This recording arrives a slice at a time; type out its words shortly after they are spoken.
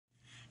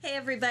Hey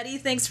everybody,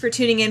 thanks for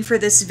tuning in for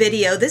this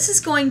video. This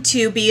is going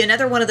to be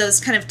another one of those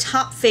kind of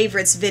top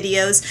favorites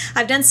videos.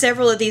 I've done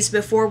several of these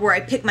before where I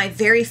pick my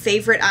very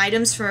favorite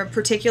items from a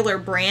particular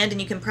brand,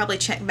 and you can probably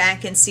check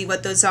back and see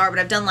what those are, but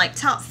I've done like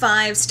top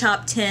 5s,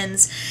 top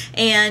 10s,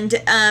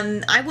 and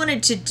I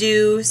wanted to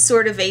do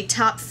sort of a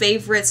top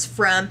favorites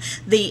from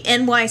the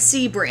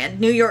N.Y.C brand,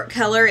 New York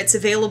color. It's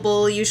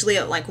available usually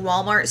at like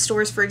Walmart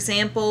stores, for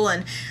example,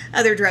 and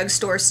other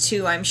drugstores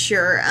too, I'm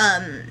sure.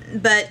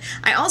 But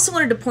I also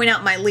wanted to point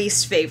out my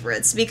least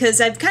favorites, because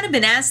I've kind of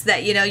been asked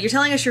that, you know, you're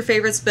telling us your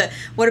favorites, but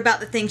what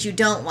about the things you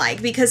don't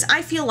like? Because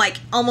I feel like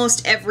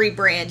almost every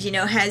brand, you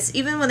know, has,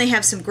 even when they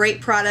have some great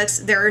products,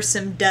 there are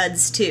some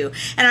duds too.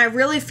 And I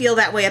really feel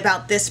that way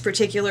about this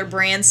particular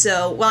brand.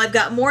 So while I've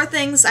got more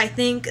things I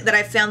think that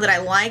I've found that I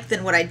like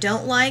than what I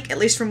don't like, at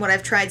least from what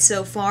I've tried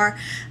so far,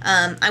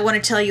 I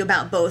want to tell you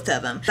about both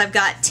of them. I've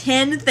got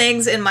 10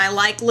 things in my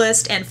like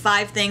list and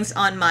 5 things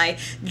on my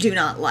do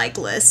not like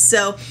list.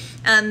 So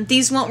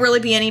these won't really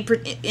be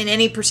in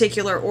any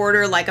particular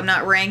order, like I'm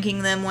not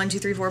ranking them 1, 2,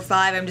 3, 4,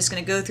 5. I'm just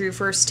going to go through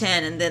first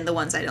 10 and then the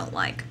ones I don't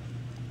like.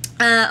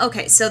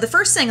 Okay, so the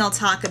first thing I'll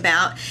talk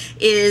about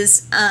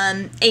is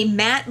a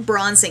matte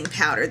bronzing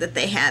powder that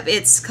they have.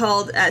 It's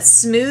called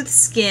Smooth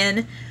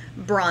Skin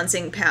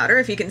Bronzing Powder,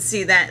 if you can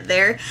see that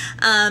there.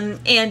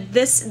 And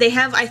this, they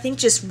have, I think,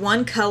 just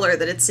one color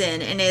that it's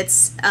in, and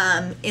it's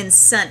in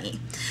Sunny.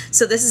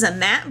 So this is a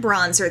matte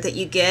bronzer that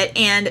you get,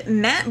 and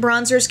matte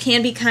bronzers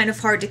can be kind of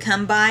hard to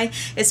come by,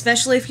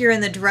 especially if you're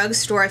in the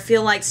drugstore. I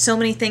feel like so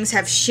many things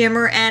have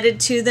shimmer added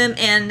to them,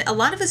 and a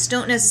lot of us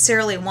don't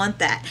necessarily want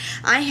that.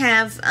 I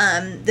have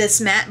this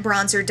matte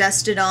bronzer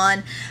dusted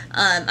on.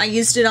 I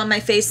used it on my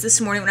face this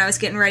morning when I was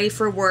getting ready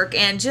for work,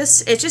 and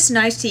it's just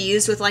nice to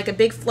use with like a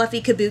big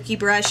fluffy kabuki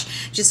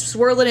brush. Just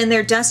swirl it in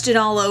there, dust it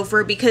all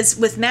over, because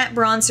with matte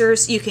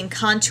bronzers you can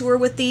contour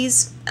with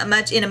these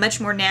in a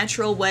much more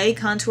natural way,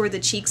 contour the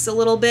cheeks a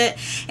little bit,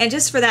 and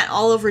just for that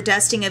all over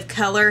dusting of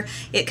color,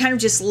 it kind of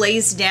just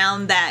lays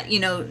down that, you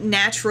know,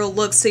 natural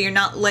look, so you're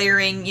not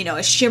layering, you know,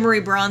 a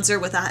shimmery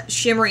bronzer with a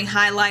shimmery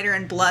highlighter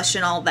and blush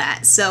and all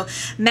that. So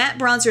matte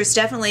bronzer is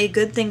definitely a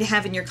good thing to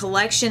have in your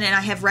collection, and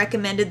I have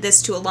recommended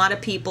this to a lot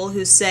of people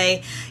who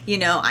say, you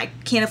know, I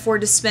can't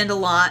afford to spend a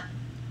lot,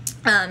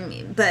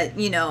 but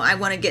you know, I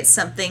want to get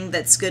something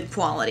that's good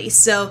quality.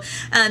 So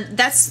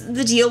that's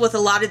the deal with a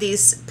lot of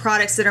these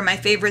products that are my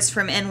favorites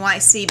from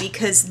N.Y.C,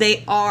 because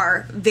they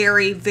are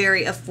very,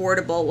 very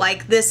affordable.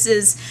 Like this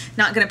is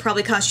not going to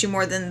probably cost you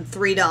more than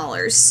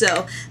 $3,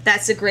 so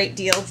that's a great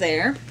deal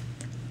there.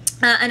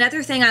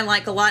 Another thing I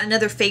like a lot,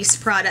 another face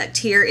product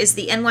here, is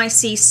the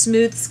N.Y.C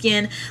Smooth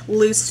Skin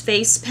Loose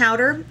Face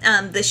Powder.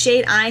 The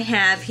shade I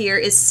have here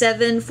is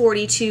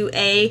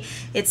 742A.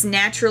 It's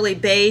naturally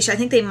beige. I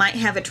think they might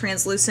have a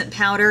translucent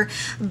powder,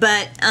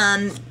 but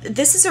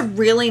this is a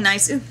really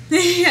nice, I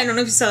don't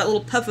know if you saw that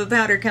little puff of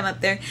powder come up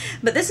there,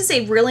 but this is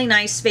a really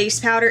nice face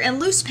powder, and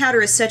loose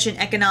powder is such an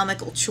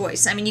economical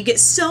choice. I mean, you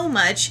get so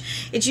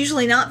much. It's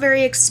usually not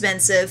very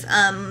expensive.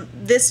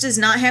 This does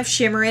not have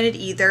shimmer in it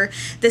either.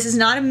 This is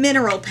not a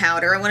mineral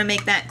powder. I want to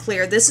make that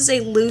clear. This is a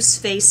loose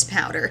face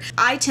powder.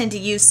 I tend to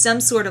use some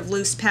sort of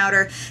loose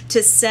powder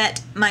to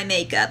set my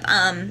makeup.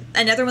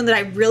 Another one that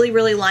I really,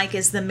 really like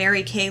is the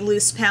Mary Kay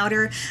loose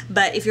powder,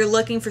 but if you're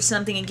looking for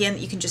something, again,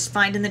 that you can just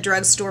find in the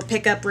drugstore,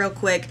 pick up real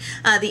quick,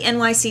 the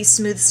N.Y.C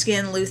Smooth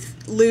Skin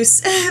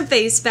Loose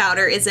Face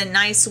Powder is a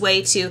nice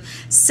way to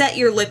set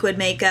your liquid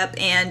makeup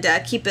and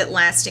keep it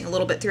lasting a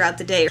little bit throughout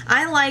the day.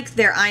 I like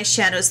their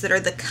eyeshadows that are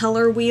the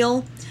Color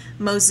Wheel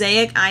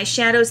Mosaic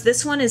eyeshadows.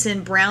 This one is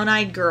in Brown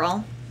Eyed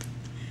Girl,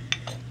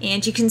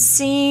 and you can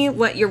see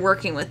what you're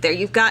working with there.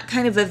 You've got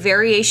kind of a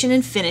variation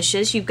in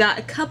finishes. You've got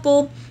a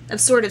couple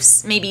of sort of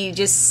maybe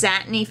just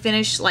satiny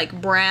finish, like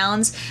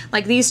browns.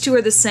 Like these two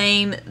are the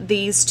same,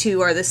 these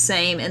two are the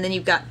same, and then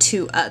you've got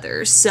 2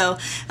 others. So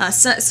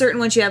certain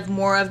ones you have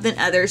more of than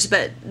others,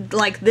 but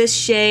like this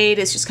shade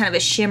is just kind of a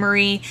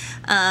shimmery,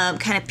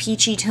 kind of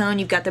peachy tone.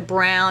 You've got the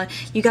brown.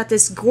 You got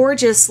this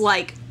gorgeous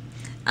like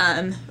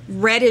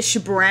reddish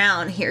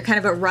brown here, kind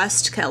of a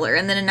rust color,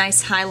 and then a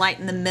nice highlight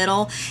in the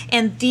middle.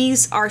 And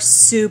these are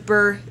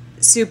super,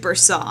 super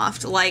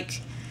soft.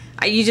 Like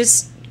you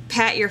just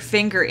pat your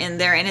finger in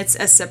there and it's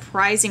a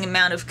surprising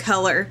amount of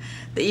color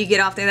that you get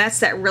off there. That's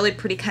that really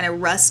pretty kind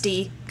of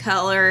rusty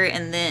color,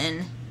 and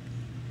then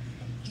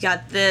you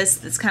got this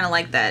that's kind of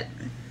like that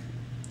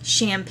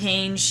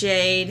champagne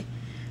shade,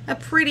 a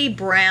pretty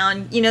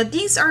brown. You know,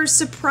 these are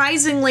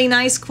surprisingly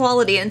nice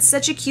quality, and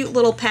such a cute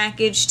little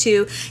package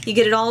too. You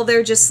get it all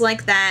there just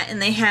like that,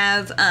 and they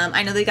have,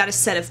 I know they got a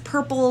set of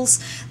purples.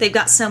 They've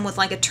got some with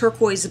like a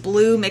turquoise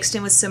blue mixed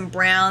in with some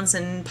browns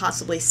and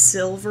possibly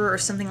silver or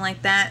something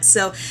like that.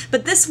 So,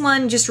 but this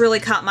one just really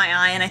caught my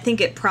eye, and I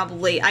think it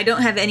probably, I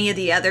don't have any of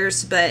the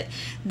others, but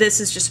this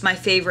is just my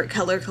favorite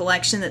color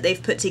collection that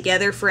they've put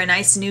together for a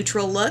nice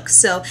neutral look.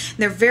 So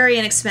they're very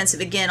inexpensive.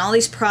 Again, all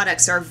these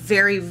products are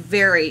very,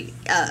 very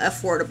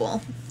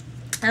affordable.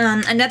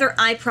 Another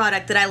eye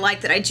product that I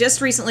like that I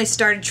just recently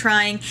started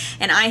trying,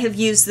 and I have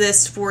used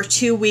this for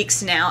 2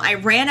 weeks now. I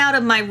ran out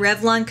of my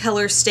Revlon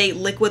Color Stay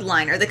liquid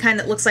liner, the kind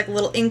that looks like a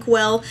little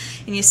inkwell,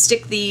 and you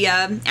stick the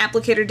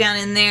applicator down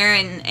in there,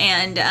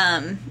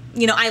 and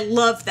you know, I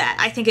love that.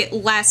 I think it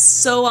lasts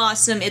so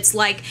awesome. It's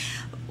like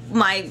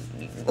my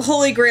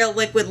holy grail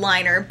liquid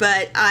liner,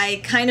 but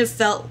I kind of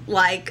felt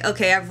like,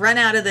 okay, I've run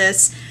out of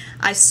this.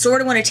 I sort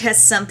of want to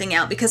test something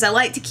out because I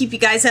like to keep you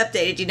guys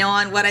updated, you know,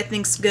 on what I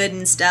think's good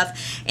and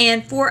stuff.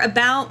 And for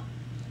about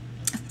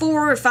 $4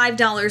 or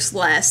 $5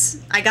 less,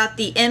 I got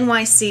the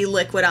N.Y.C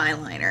liquid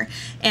eyeliner,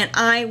 and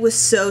I was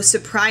so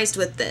surprised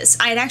with this.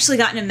 I had actually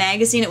gotten a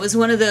magazine. It was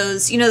one of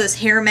those, you know, those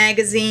hair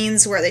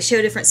magazines where they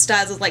show different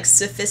styles of like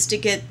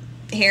sophisticated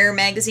hair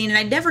magazine, and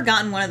I'd never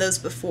gotten one of those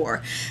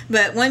before.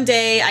 But one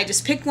day I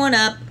just picked one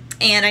up,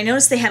 and I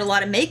noticed they had a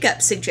lot of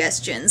makeup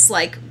suggestions,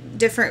 like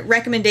different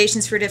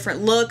recommendations for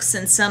different looks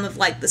and some of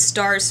like the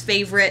star's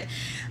favorite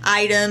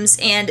items,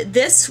 and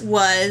this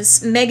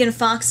was Megan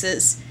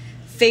Fox's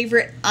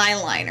favorite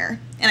eyeliner,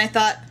 and I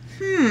thought,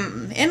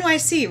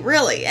 N.Y.C,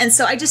 really? And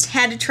so I just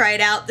had to try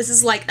it out. This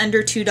is like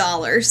under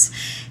 $2,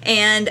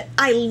 and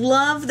I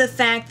love the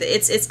fact that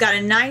it's got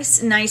a nice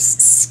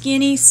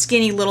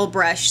skinny little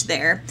brush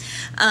there.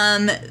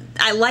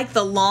 I like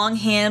the long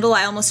handle.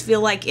 I almost feel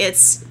like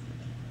it's,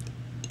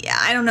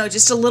 I don't know,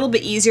 just a little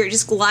bit easier. It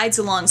just glides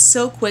along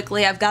so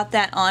quickly. I've got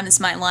that on as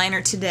my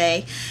liner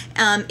today.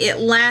 It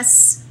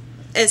lasts,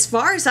 as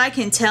far as I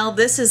can tell,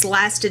 this has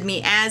lasted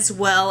me as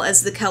well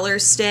as the Color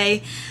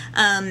Stay.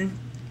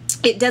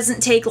 It doesn't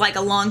take like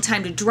a long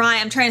time to dry.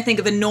 I'm trying to think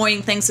of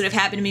annoying things that have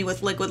happened to me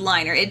with liquid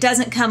liner. It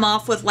doesn't come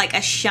off with like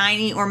a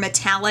shiny or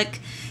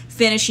metallic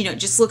finish, you know, it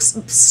just looks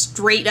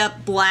straight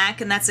up black,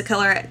 and that's the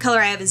color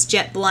I have is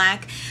jet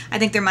black. I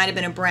think there might have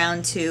been a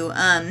brown too.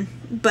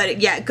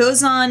 But yeah, it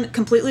goes on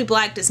completely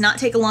black, does not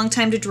take a long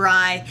time to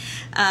dry.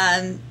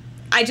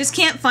 I just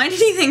can't find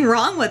anything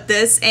wrong with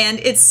this, and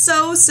it's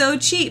so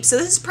cheap. So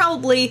this is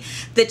probably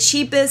the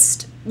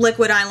cheapest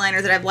liquid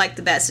eyeliner that I've liked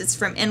the best. It's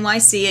from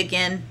N.Y.C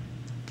again.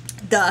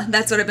 Duh,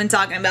 that's what I've been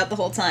talking about the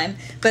whole time,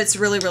 but it's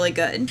really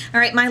good.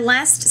 Alright, my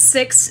last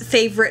 6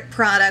 favorite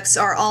products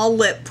are all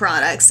lip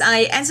products.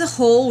 I, as a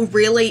whole,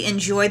 really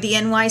enjoy the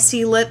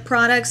N.Y.C lip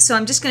products, so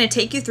I'm just going to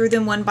take you through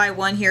them one by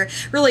one here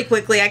really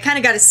quickly. I kind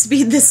of got to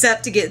speed this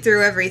up to get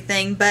through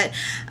everything, but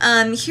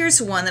here's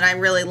one that I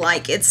really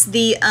like. It's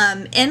the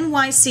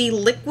N.Y.C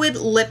Liquid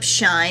Lip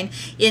Shine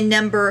in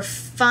number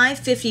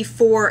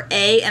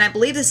 554A, and I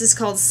believe this is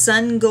called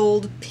Sun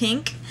Gold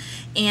Pink.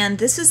 And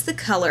this is the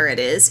color it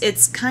is.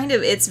 It's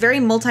very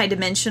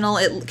multi-dimensional.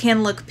 It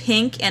can look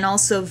pink and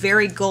also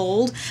very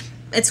gold.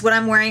 It's what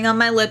I'm wearing on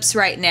my lips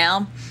right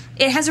now.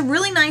 It has a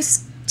really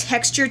nice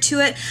texture to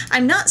it.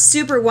 I'm not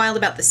super wild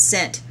about the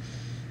scent.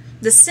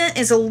 The scent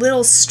is a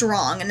little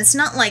strong, and it's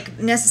not like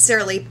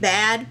necessarily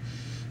bad.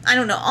 I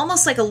don't know,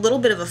 almost like a little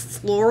bit of a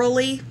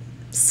florally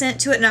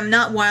scent to it, and I'm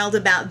not wild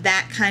about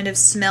that kind of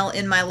smell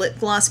in my lip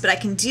gloss, but I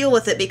can deal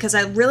with it because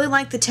I really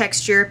like the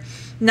texture.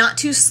 Not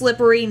too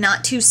slippery,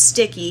 not too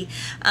sticky,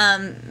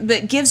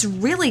 but gives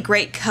really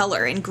great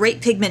color and great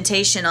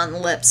pigmentation on the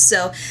lips.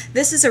 So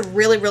this is a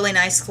really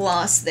nice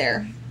gloss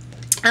there.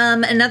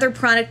 Another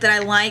product that I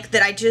like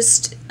that I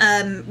just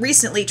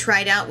recently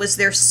tried out was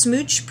their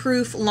Smooch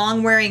Proof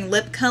Long Wearing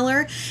Lip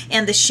Color,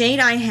 and the shade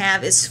I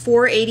have is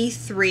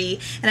 483,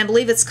 and I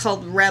believe it's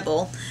called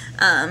Rebel.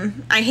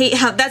 I hate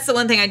how, that's the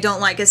one thing I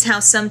don't like, is how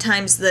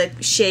sometimes the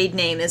shade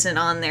name isn't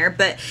on there,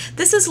 but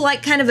this is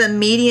like kind of a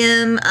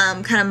medium,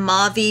 kind of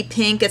mauve-y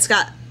pink. It's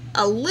got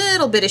a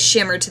little bit of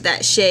shimmer to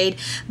that shade,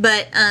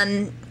 but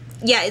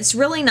yeah, it's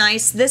really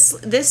nice.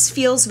 This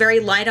feels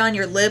very light on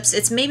your lips.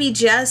 It's maybe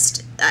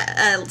just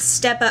a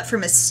step up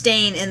from a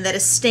stain in that a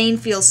stain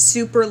feels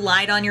super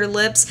light on your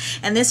lips,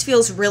 and this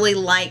feels really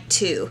light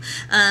too.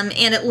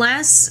 And it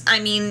lasts, I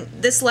mean,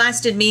 this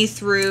lasted me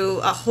through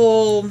a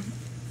whole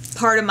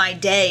part of my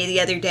day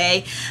the other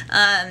day.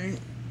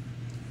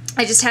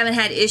 I just haven't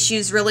had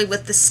issues really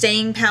with the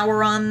staying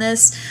power on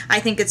this.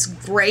 I think it's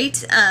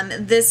great.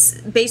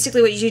 This,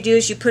 basically what you do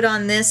is you put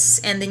on this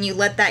and then you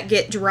let that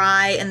get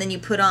dry, and then you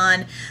put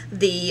on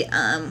the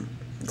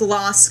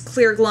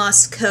clear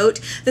gloss coat.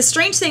 The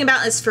strange thing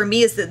about this for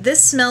me is that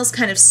this smells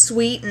kind of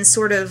sweet and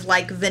sort of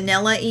like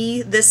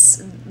vanilla-y,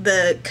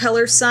 the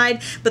color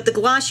side, but the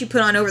gloss you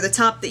put on over the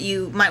top that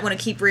you might want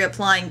to keep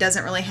reapplying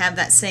doesn't really have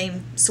that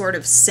same sort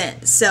of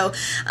scent. So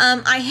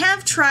I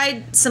have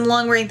tried some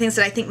long-wearing things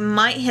that I think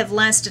might have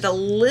lasted a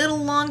little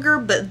longer,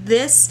 but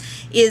this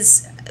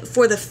is,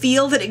 for the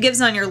feel that it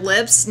gives on your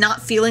lips,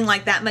 not feeling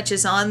like that much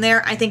is on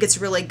there, I think it's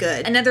really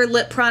good. Another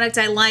lip product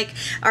I like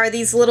are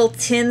these little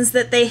tins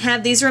that they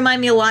have. These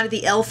remind me a lot of the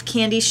e.l.f.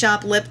 Candy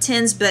Shop lip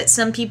tins, but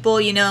some people,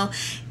 you know,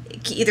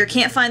 either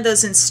can't find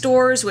those in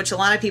stores, which a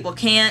lot of people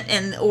can't,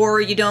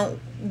 or you don't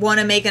want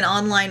to make an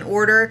online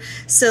order.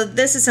 So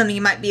this is something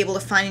you might be able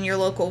to find in your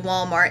local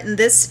Walmart. And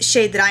this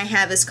shade that I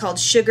have is called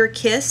Sugar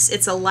Kiss.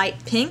 It's a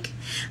light pink.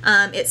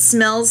 It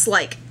smells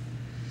like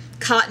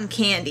cotton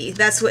candy.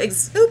 That's what,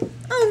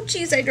 oh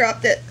geez, I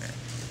dropped it.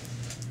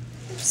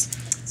 Oops.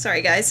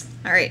 Sorry guys.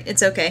 Alright,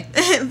 it's okay.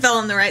 It fell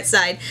on the right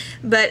side.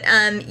 But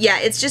yeah,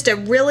 it's just a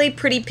really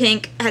pretty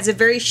pink, has a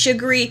very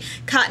sugary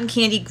cotton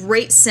candy,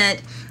 great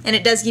scent, and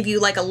it does give you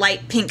like a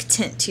light pink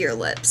tint to your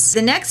lips.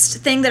 The next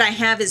thing that I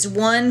have is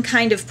one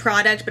kind of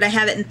product, but I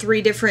have it in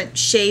 3 different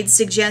shade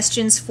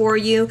suggestions for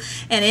you,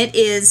 and it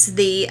is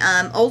the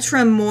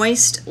Ultra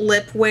Moist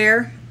Lip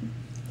Wear.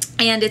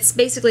 And it's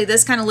basically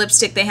this kind of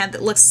lipstick they have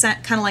that looks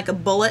kind of like a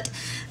bullet.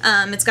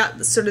 It's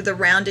got sort of the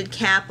rounded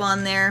cap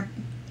on there.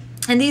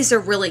 And these are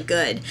really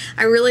good.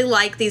 I really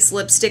like these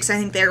lipsticks. I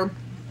think they're,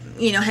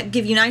 you know,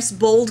 give you nice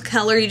bold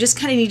color. You just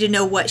kind of need to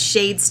know what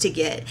shades to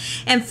get.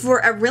 And for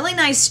a really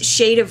nice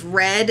shade of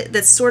red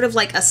that's sort of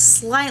like a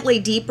slightly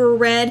deeper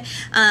red,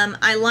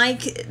 I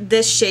like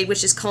this shade,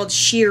 which is called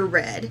Sheer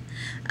Red.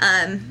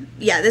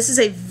 Yeah, this is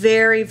a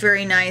very,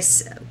 very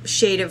nice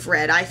shade of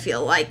red, I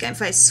feel like.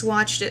 If I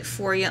swatched it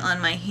for you on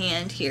my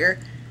hand here,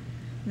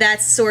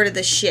 that's sort of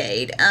the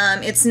shade.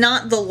 It's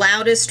not the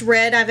loudest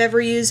red I've ever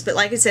used, but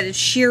like I said, it's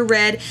sheer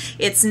red.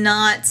 It's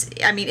not,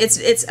 I mean,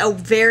 it's a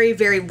very,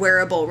 very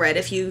wearable red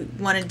if you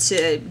wanted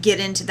to get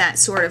into that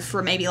sort of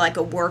for maybe like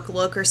a work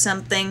look or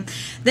something.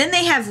 Then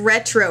they have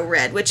retro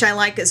red, which I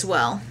like as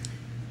well.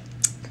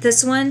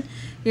 This one,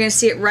 you're going to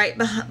see it right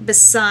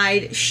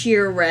beside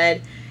sheer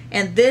red.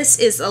 And this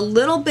is a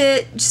little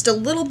bit, just a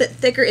little bit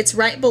thicker. It's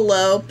right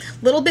below,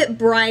 a little bit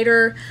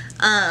brighter.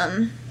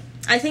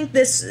 I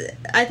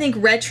think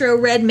retro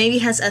red maybe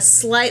has a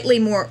slightly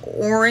more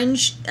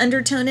orange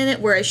undertone in it,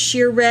 whereas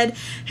sheer red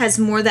has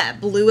more that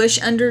bluish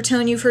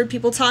undertone you've heard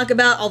people talk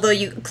about, although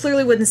you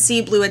clearly wouldn't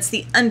see blue. It's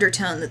the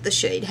undertone that the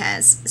shade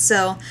has.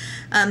 So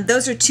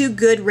those are 2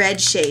 good red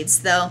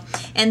shades though.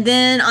 And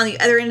then on the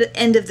other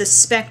end of the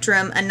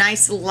spectrum, a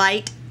nice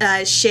light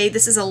shade.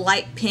 This is a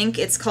light pink.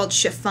 It's called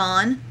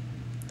Chiffon.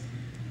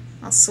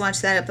 I'll swatch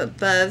that up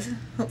above.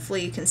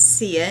 Hopefully you can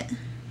see it.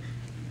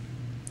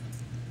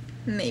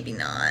 Maybe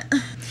not.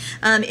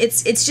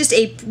 It's just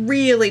a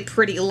really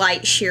pretty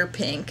light sheer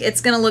pink.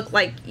 It's gonna look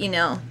like, you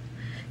know,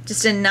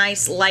 just a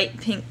nice light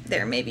pink.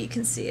 There, maybe you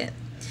can see it.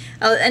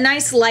 A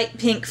nice light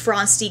pink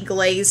frosty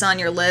glaze on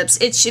your lips.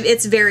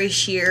 It's very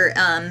sheer,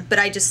 but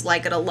I just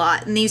like it a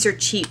lot. And these are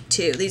cheap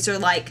too. These are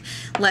like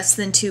less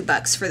than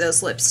 $2 for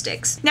those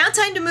lipsticks. Now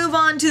time to move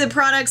on to the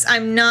products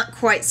I'm not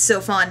quite so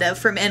fond of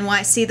from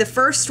N.Y.C. The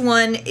first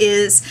one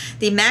is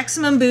the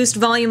Maximum Boost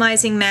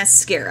Volumizing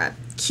Mascara.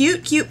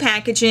 Cute, cute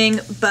packaging,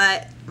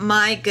 but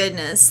my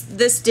goodness,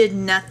 this did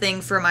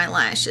nothing for my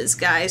lashes,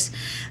 guys.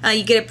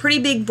 You get a pretty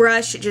big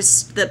brush.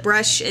 The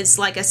brush is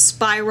like a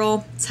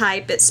spiral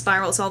type. It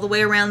spirals all the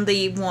way around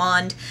the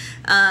wand.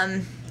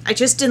 I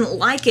just didn't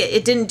like it.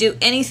 It didn't do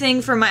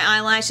anything for my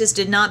eyelashes,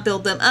 did not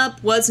build them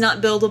up, was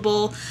not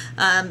buildable.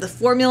 The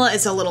formula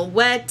is a little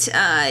wet.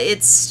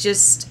 It's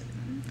just,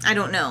 I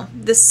don't know.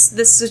 This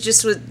was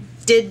just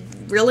did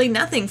really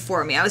nothing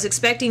for me. I was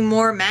expecting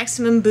more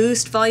Maximum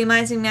Boost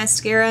Volumizing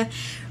Mascara.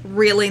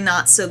 Really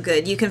not so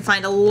good. You can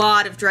find a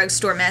lot of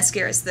drugstore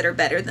mascaras that are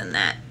better than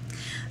that.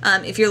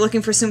 If you're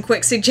looking for some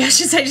quick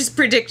suggestions, I just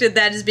predicted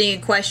that as being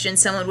a question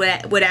someone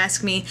would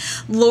ask me.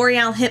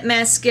 L'Oreal Hip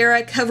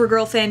Mascara,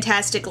 CoverGirl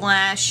Fantastic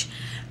Lash,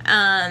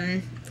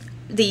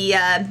 the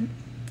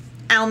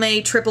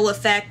Almay Triple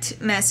Effect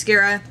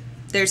Mascara.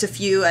 There's a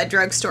few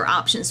drugstore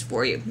options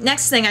for you.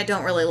 Next thing I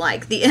don't really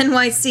like, the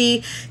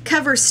N.Y.C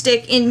Cover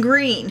Stick in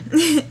green.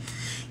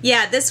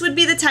 Yeah, this would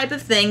be the type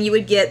of thing you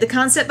would get. The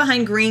concept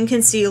behind green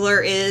concealer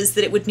is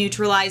that it would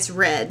neutralize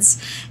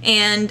reds.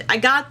 And I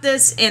got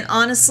this, and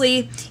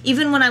honestly,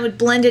 even when I would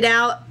blend it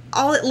out,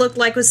 all it looked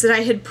like was that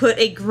I had put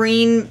a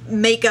green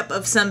makeup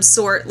of some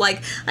sort.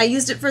 Like, I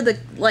used it for the,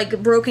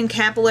 like, broken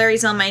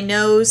capillaries on my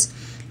nose,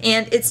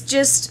 and it's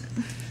just,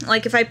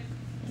 like, if I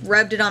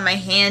rubbed it on my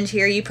hand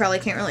here, you probably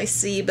can't really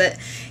see, but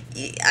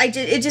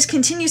it just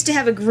continues to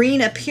have a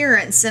green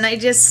appearance, and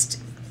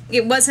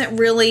it wasn't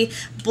really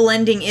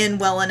blending in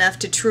well enough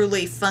to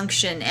truly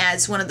function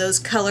as one of those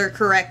color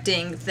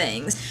correcting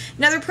things.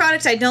 Another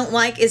product I don't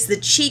like is the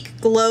Cheek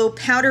Glow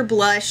Powder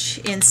Blush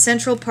in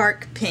Central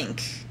Park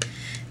Pink.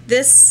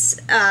 This,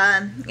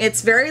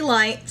 it's very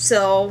light,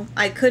 so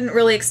I couldn't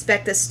really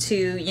expect this to,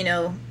 you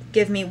know,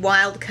 give me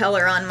wild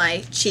color on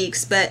my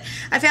cheeks, but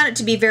I found it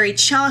to be very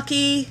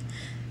chalky.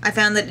 I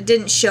found that it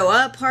didn't show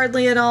up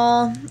hardly at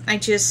all. I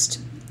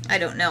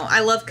don't know.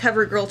 I love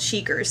CoverGirl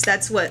cheekers.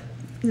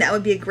 That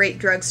would be a great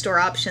drugstore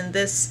option.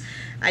 This,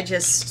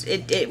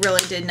 it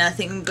really did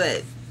nothing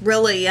but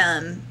really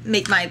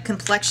make my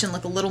complexion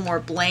look a little more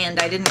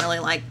bland. I didn't really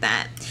like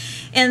that.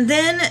 And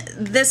then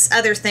this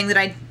other thing that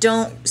I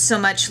don't so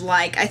much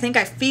like, I think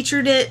I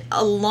featured it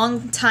a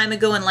long time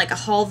ago in like a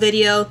haul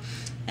video,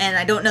 and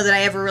I don't know that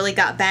I ever really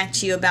got back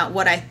to you about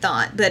what I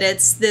thought, but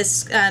it's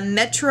this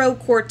Metro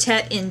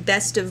Quartet in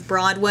Best of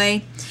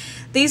Broadway.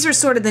 These are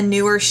sort of the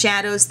newer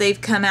shadows they've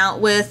come out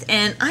with,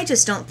 and I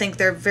just don't think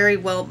they're very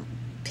well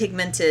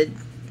pigmented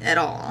at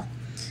all.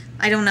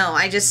 I don't know.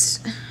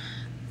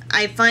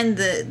 I find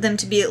them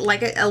to be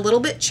like a little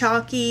bit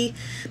chalky.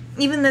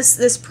 even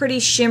this pretty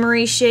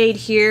shimmery shade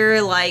here,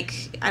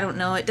 like, I don't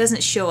know, it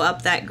doesn't show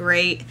up that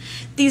great.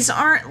 These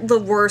aren't the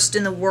worst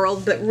in the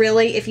world, but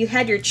really, if you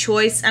had your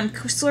choice, I'm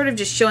sort of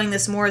just showing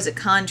this more as a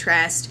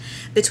contrast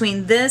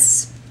between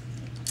this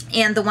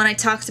and the one I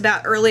talked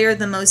about earlier,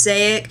 the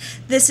Mosaic.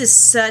 This is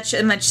such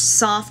a much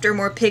softer,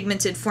 more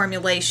pigmented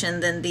formulation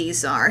than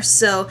these are.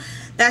 So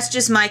that's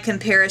just my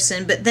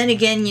comparison. But then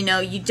again, you know,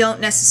 you don't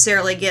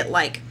necessarily get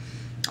like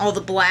all the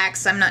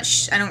blacks.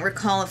 I don't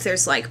recall if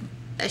there's like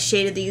a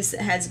shade of these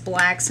that has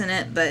blacks in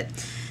it, but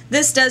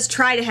this does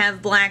try to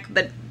have black,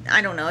 but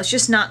I don't know, it's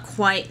just not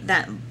quite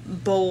that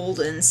bold,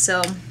 and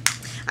so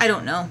I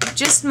don't know,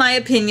 just my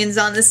opinions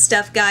on this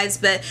stuff, guys,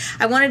 but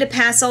I wanted to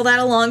pass all that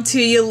along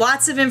to you.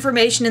 Lots of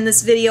information in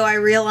this video, I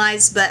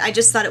realize, but I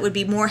just thought it would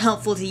be more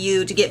helpful to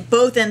you to get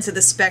both ends of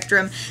the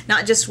spectrum,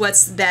 not just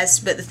what's the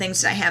best, but the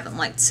things that I haven't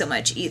liked so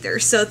much either.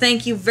 So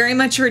thank you very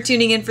much for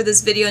tuning in for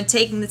this video and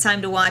taking the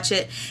time to watch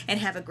it, and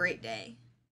have a great day.